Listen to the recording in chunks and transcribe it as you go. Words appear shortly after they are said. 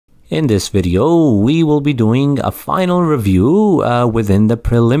In this video, we will be doing a final review within the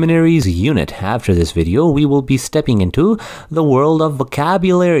preliminaries unit. After this video, we will be stepping into the world of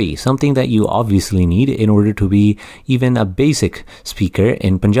vocabulary, something that you obviously need in order to be even a basic speaker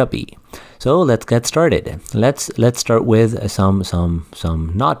in Punjabi. So let's get started. Let's start with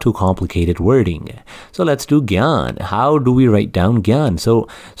some not too complicated wording. So let's do gyan. How do we write down gyan? So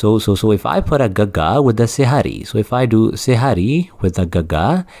if I put a gaga with the sehari, so if I do sehari with the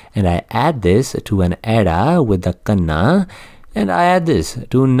gaga and I add this to an ada with the kanna and I add this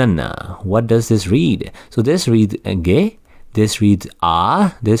to nanna, what does this read? So this reads ge, this reads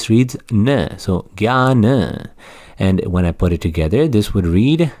a, this reads n. So gyan. And when I put it together, this would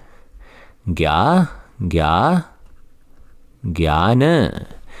read gya, gya, gyana.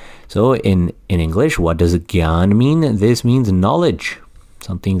 So in English, what does gyan mean? This means knowledge,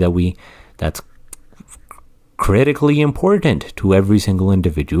 something that's critically important to every single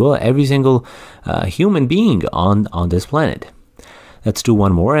individual, every single human being on this planet. Let's do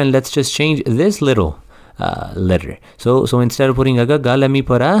one more and let's just change this little letter. So instead of putting a gaga, let me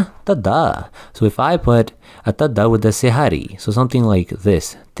put a tada. So if I put a tada with the sehari, so something like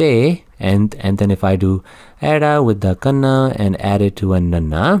this, te, and then if I do ada with the kanna and add it to a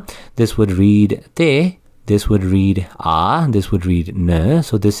nanna, this would read te, this would read a, this would read n.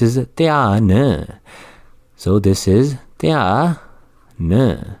 So this is tean. So this is tean.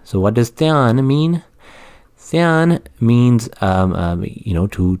 So what does tean mean? Tean means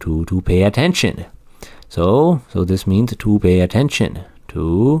to pay attention. So this means to pay attention.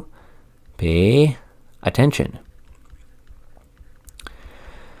 To pay attention.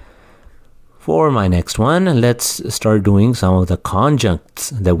 For my next one, let's start doing some of the conjuncts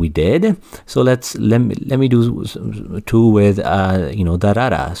that we did. So let me do two with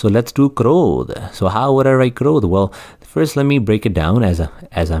darara. So let's do krodh. So how would I write krodh? Well, first let me break it down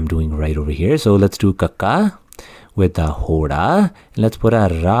as I'm doing right over here. So let's do kaka with the hoda. Let's put a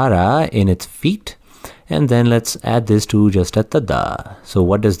rara in its feet. And then let's add this to just a tada. So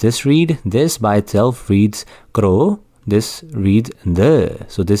what does this read? This by itself reads kro. This reads the.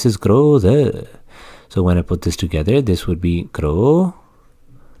 So this is krodh. So when I put this together, this would be krodh.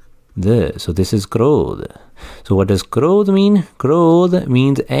 So this is krodh. So what does krodh mean? Krodh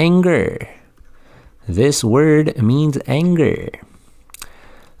means anger. This word means anger.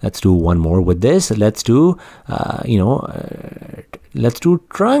 Let's do one more with this. Let's do, let's do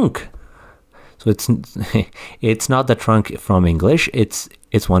trunk. So it's not the trunk from English. It's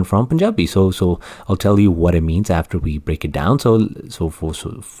one from Punjabi. So I'll tell you what it means after we break it down. So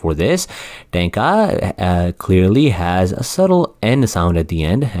for this, tanka clearly has a subtle N sound at the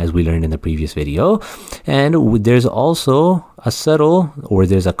end, as we learned in the previous video, and there's also a subtle, or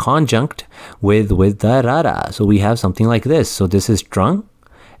there's a conjunct with the rara. So we have something like this. So this is trunk,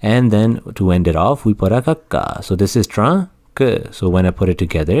 and then to end it off, we put a kakka. So this is trunk. So when I put it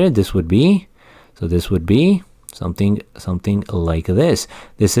together, this would be. So this would be something like this.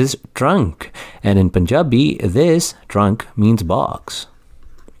 This is trunk. And in Punjabi, this trunk means box.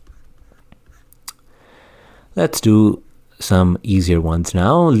 Let's do some easier ones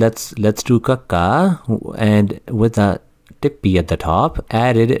now. Let's do kaka and with a tippi at the top,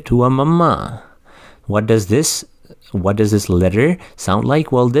 added to a mama. What does this letter sound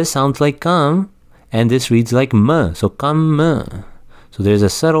like? Well, this sounds like come, and this reads like m. So come. So there's a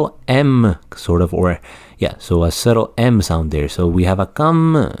subtle M sort of, so a subtle M sound there. So we have a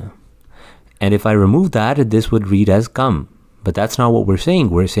come. And if I remove that, this would read as come. But that's not what we're saying.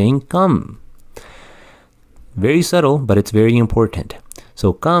 We're saying come. Very subtle, but it's very important.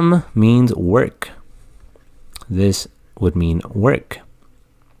 So come means work. This would mean work.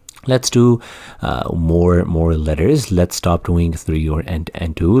 Let's do more letters. Let's stop doing 3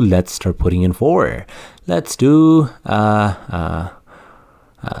 and 2. Let's start putting in 4. Let's do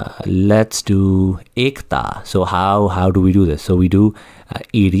ekta. So how do we do this? So we do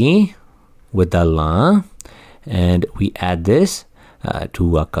iri with the la, and we add this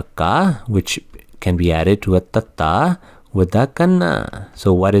to a kaka, which can be added to a tata with the kanna.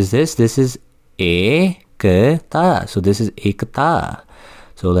 So what is this? This is ekta. So this is ekta.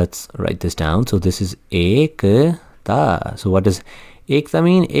 So let's write this down. So this is ekta. So what does ekta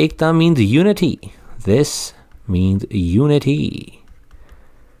mean? Ekta means unity. This means unity.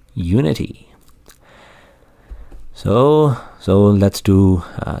 Unity. So let's do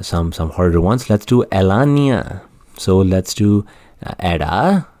some harder ones. Let's do elania. So let's do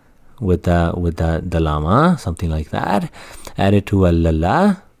ada with the lama, something like that. Add it to a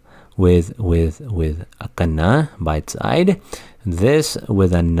lala with a kanna by its side. this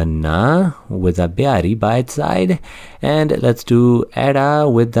with a nana, with a byari by its side. And let's do era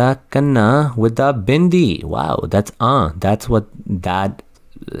with the kanna, with the bindi. Wow, that's what that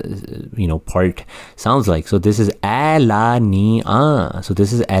part sounds like. So this is alania. So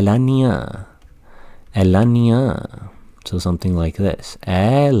this is elania. Elania. So something like this.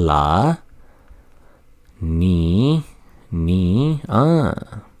 Ela ni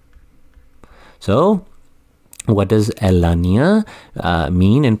So what does elania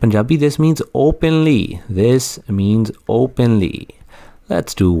mean in Punjabi? This means openly. This means openly.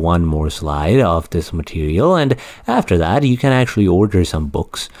 Let's do one more slide of this material, and after that you can actually order some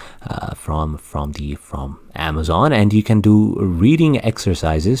books from Amazon, and you can do reading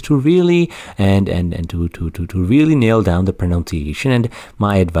exercises to really and to really nail down the pronunciation. And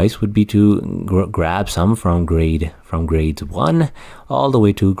my advice would be to grab some from grades 1 all the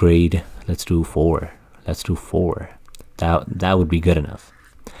way to grade, let's do 4. That would be good enough.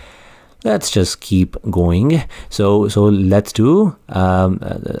 Let's just keep going. So let's do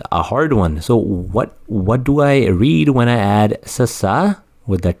a hard one. So what do I read when I add sasa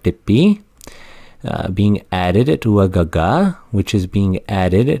with the tippi being added to a gaga, which is being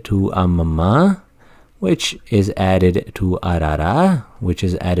added to a mama, which is added to a rara, which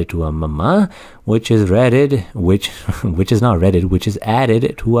is added to a mama, which is redded, which is not redded, which is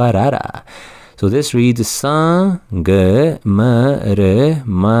added to a rara. So this reads sang mar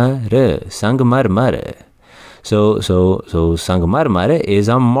sangmarmar. So sangmarmar is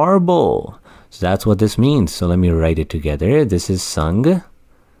a marble. So that's what this means. So let me write it together. This is sang.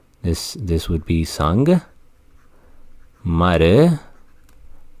 This would be sang mar.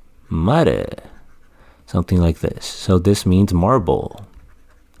 Something like this. So this means marble.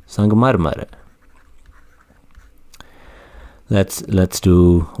 Sangmarmar. Let's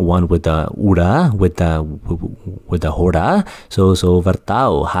do one with the ura, with the hora. So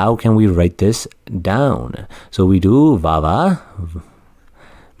vartao. How can we write this down? So we do vava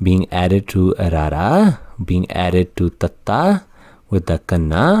being added to rara, being added to tatta, with the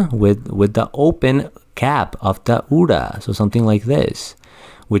kanna, with the open cap of the ura. So something like this,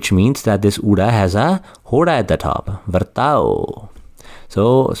 which means that this ura has a hora at the top. Vartao.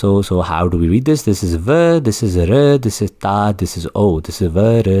 So how do we read this? This is v, this is r, this is ta, this is o. This is v,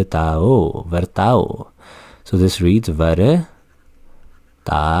 r, ta, o. Vartao. So this reads v,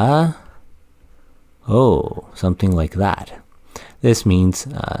 ta, o. Something like that. This means,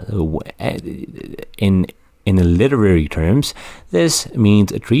 in literary terms, this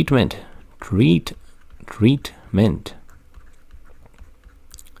means a treatment. Treatment.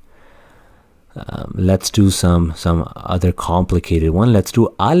 Let's do some other complicated one. Let's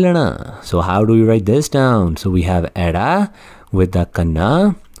do alana. So how do we write this down? So we have era with the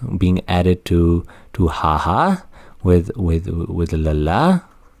kanna being added to haha with lala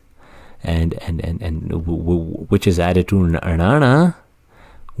and which is added to nana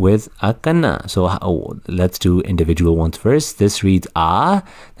with a kanna. So let's do individual ones first. This reads a,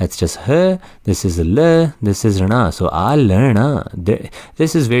 that's just h. This is l, this is rana. So a learna.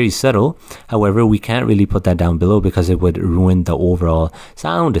 This is very subtle. However, we can't really put that down below because it would ruin the overall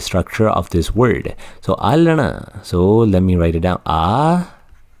sound structure of this word. So a learna. So let me write it down. A,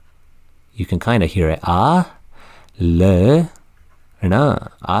 you can kind of hear it. A learna.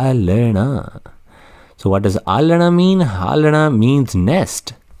 A learna. So what does alana mean? Alana means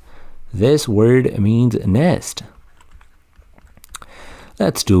nest. This word means nest.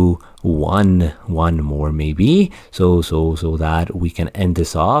 Let's do one more maybe. So that we can end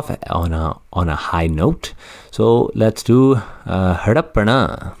this off on a high note. So let's do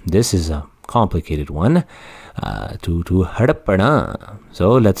hadappana. This is a complicated one. To hadappana.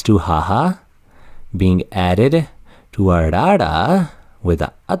 So let's do haha being added to a rada with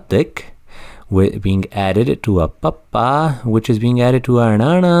a adik, with being added to a papa, which is being added to a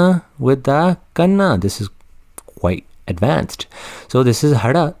nana with the kanna. This is quite advanced. So this is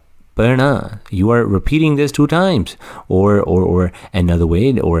hada perna. You are repeating this 2 times, or another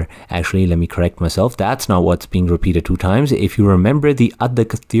way, or actually let me correct myself. That's not what's being repeated 2 times. If you remember the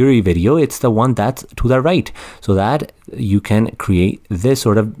adik theory video, it's the one that's to the right, so that you can create this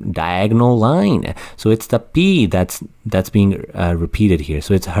sort of diagonal line. So it's the p that's being repeated here.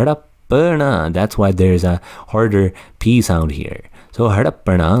 So it's hada. That's why there's a harder P sound here. So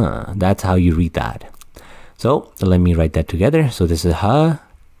hadappana, that's how you read that. So let me write that together. So this is ha,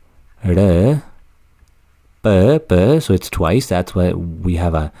 ra, pa. So it's twice. That's why we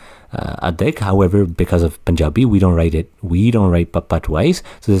have a dik. However, because of Punjabi, we don't write papa twice.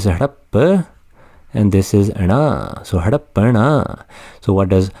 So this is hadappa, and this is na. So hadappana. So what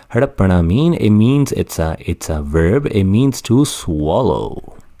does hadappana mean? It means it's a verb. It means to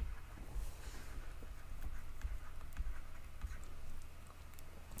swallow.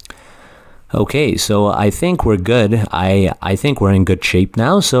 Okay, so I think we're good. I think we're in good shape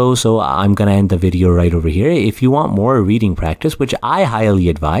now. So I'm gonna end the video right over here. If you want more reading practice, which I highly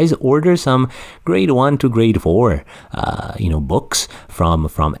advise, order some grade 1 to grade 4, books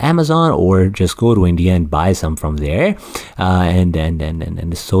from Amazon, or just go to India and buy some from there,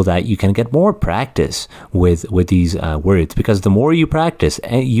 and so that you can get more practice with these words. Because the more you practice,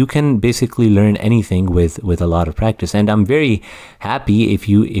 you can basically learn anything with a lot of practice. And I'm very happy if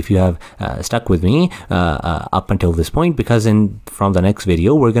you have stuck with me up until this point, because from the next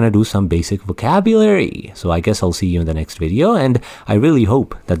video we're gonna do some basic vocabulary. So I guess I'll see you in the next video, and I really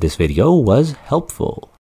hope that this video was helpful.